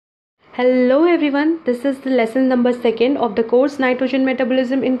Hello everyone, this is the lesson number 2 of the course Nitrogen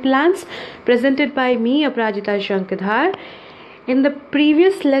Metabolism in Plants presented by me Aprajita Shankhdhar. In the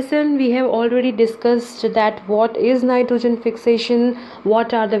previous lesson we have already discussed that what is nitrogen fixation,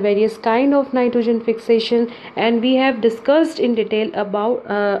 what are the various kind of nitrogen fixation, and we have discussed in detail about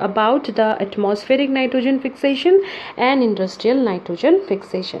the atmospheric nitrogen fixation and industrial nitrogen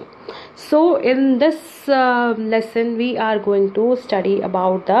fixation. So in this lesson we are going to study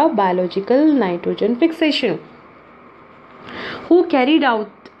about the biological nitrogen fixation. Who carries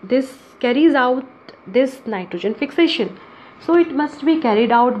out this nitrogen fixation? So it must be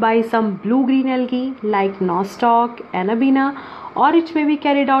carried out by some blue-green algae like nostoc, anabina, or it may be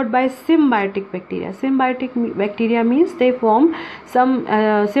carried out by symbiotic bacteria. Symbiotic bacteria means they form some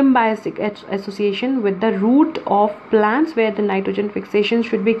symbiotic association with the root of plants where the nitrogen fixation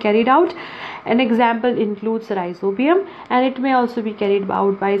should be carried out. An example includes rhizobium, and it may also be carried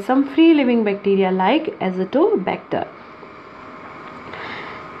out by some free-living bacteria like azotobacter.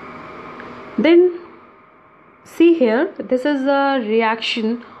 Then see here, this is a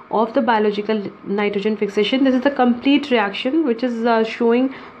reaction of the biological nitrogen fixation. This is the complete reaction which is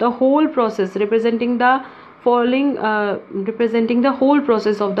showing the whole process, representing the whole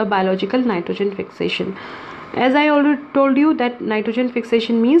process of the biological nitrogen fixation. As I already told you that nitrogen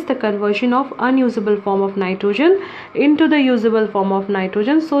fixation means the conversion of unusable form of nitrogen into the usable form of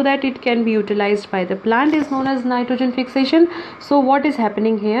nitrogen so that it can be utilized by the plant is known as nitrogen fixation. So what is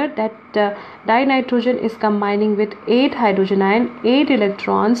happening here, that dinitrogen is combining with 8 hydrogen ion, 8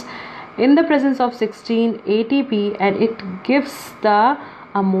 electrons in the presence of 16 ATP, and it gives the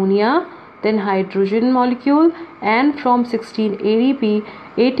ammonia, then hydrogen molecule, and from 16 ATP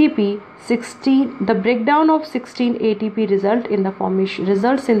 16, the breakdown of 16 ATP results in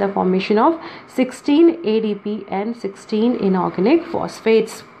the formation of 16 ADP and 16 inorganic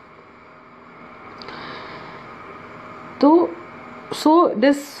phosphates. So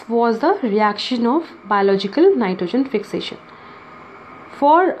this was the reaction of biological nitrogen fixation.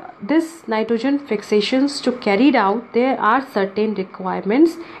 For this nitrogen fixations to carried out, there are certain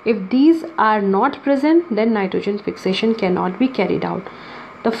requirements. If these are not present, then nitrogen fixation cannot be carried out.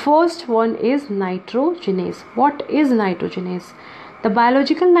 The first one is nitrogenase. What is nitrogenase? The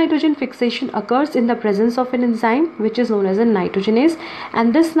biological nitrogen fixation occurs in the presence of an enzyme which is known as a nitrogenase,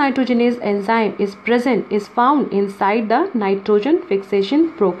 and this nitrogenase enzyme is found inside the nitrogen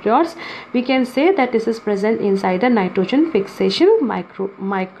fixation prokaryotes. We can say that this is present inside the nitrogen fixation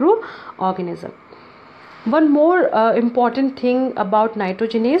microorganism. One more important thing about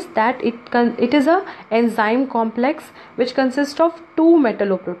nitrogenase, that it is a enzyme complex which consists of 2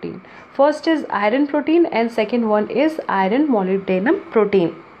 metalloprotein. First is iron protein and second one is iron molybdenum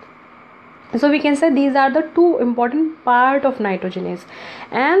protein. So we can say these are the 2 important part of nitrogenase,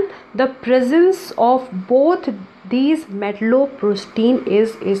 and the presence of both these metalloprotein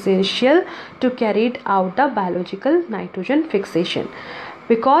is essential to carry out the biological nitrogen fixation,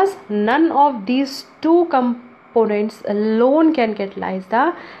 because none of these 2 components alone can catalyze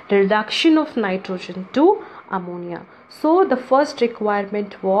the reduction of nitrogen to ammonia. So the first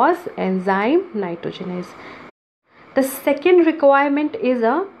requirement was enzyme nitrogenase. The second requirement is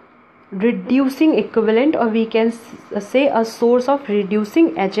a reducing equivalent, or we can say a source of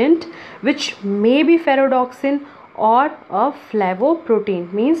reducing agent, which may be ferredoxin or a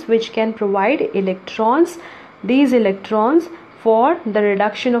flavoprotein, means which can provide electrons, these electrons for the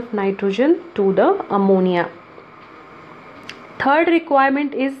reduction of nitrogen to the ammonia. Third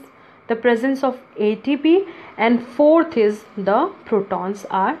requirement is the presence of ATP, and fourth is the protons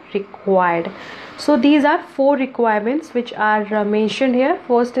are required. So these are 4 requirements which are mentioned here.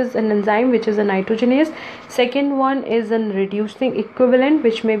 First is an enzyme which is a nitrogenase, second one is a reducing equivalent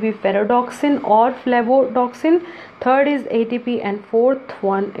which may be ferredoxin or flavodoxin, third is ATP, and fourth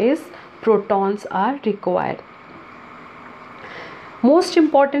one is protons are required. Most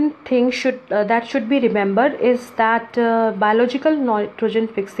important thing that should be remembered is that biological nitrogen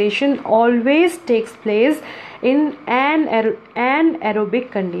fixation always takes place in anaerobic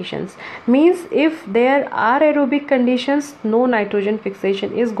conditions. Means if there are aerobic conditions, no nitrogen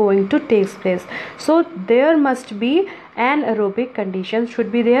fixation is going to take place. So there must be anaerobic conditions should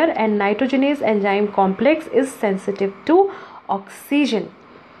be there, and nitrogenase enzyme complex is sensitive to oxygen.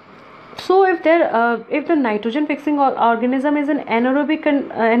 So if the nitrogen fixing organism is an anaerobic,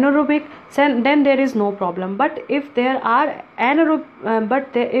 then there is no problem. But if there are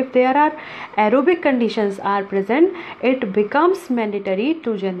aerobic conditions are present, it becomes mandatory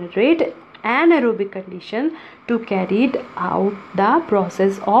to generate anaerobic condition to carry out the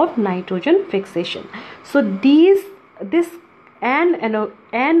process of nitrogen fixation. So this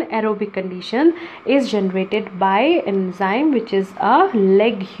anaerobic condition is generated by enzyme which is a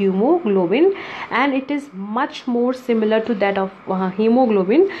leg hemoglobin, and it is much more similar to that of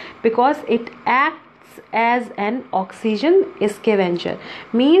hemoglobin because it acts as an oxygen scavenger,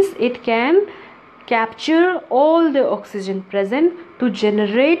 means it can capture all the oxygen present to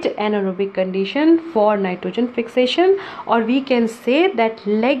generate anaerobic condition for nitrogen fixation, or we can say that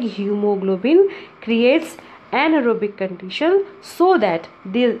leg hemoglobin creates anaerobic condition so that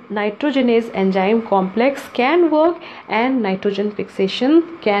the nitrogenase enzyme complex can work and nitrogen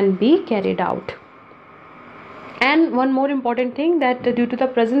fixation can be carried out. And one more important thing, that due to the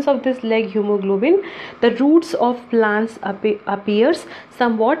presence of this leg hemoglobin, the roots of plants appears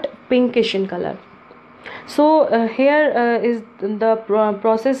somewhat pinkish in color. So here is the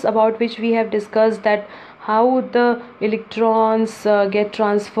process about which we have discussed, that how the electrons get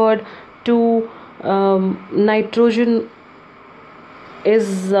transferred to nitrogen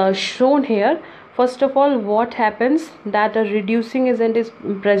is shown here. First of all, what happens, that a reducing agent is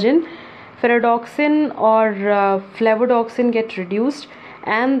present, ferredoxin or flavodoxin get reduced,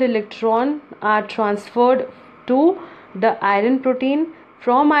 and the electron are transferred to the iron protein.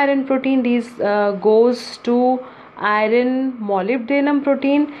 From iron protein, these goes to iron molybdenum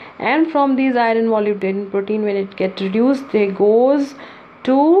protein, and from these iron molybdenum protein, when it get reduced, they goes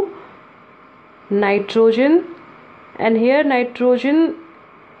to nitrogen, and here nitrogen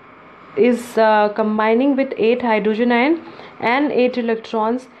is combining with 8 hydrogen ion and 8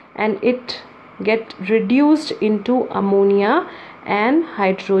 electrons, and it get reduced into ammonia and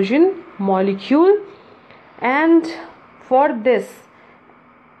hydrogen molecule. And for this,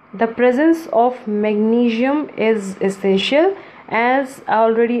 the presence of magnesium is essential, as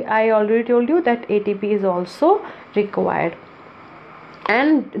I already told you that ATP is also required.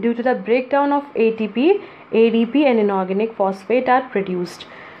 And due to the breakdown of ATP, ADP and inorganic phosphate are produced.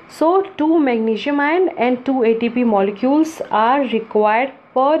 So 2 magnesium ion and 2 ATP molecules are required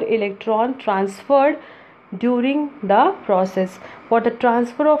per electron transferred during the process. For the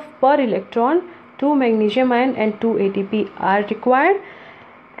transfer of per electron, 2 magnesium ion and 2 ATP are required,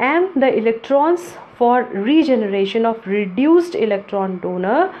 and the electrons for regeneration of reduced electron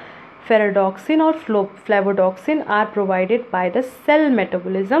donor, ferredoxin or flavodoxin, are provided by the cell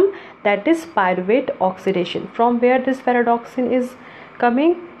metabolism, that is pyruvate oxidation. From where this ferredoxin is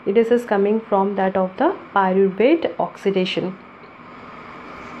coming? It is coming from that of the pyruvate oxidation.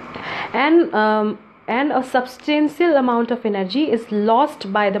 And a substantial amount of energy is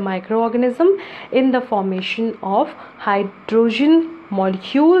lost by the microorganism in the formation of hydrogen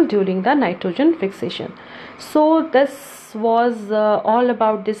molecule during the nitrogen fixation. So this was all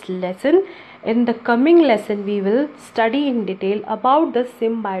about this lesson. In the coming lesson, we will study in detail about the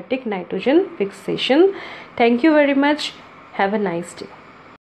symbiotic nitrogen fixation. Thank you very much. Have a nice day.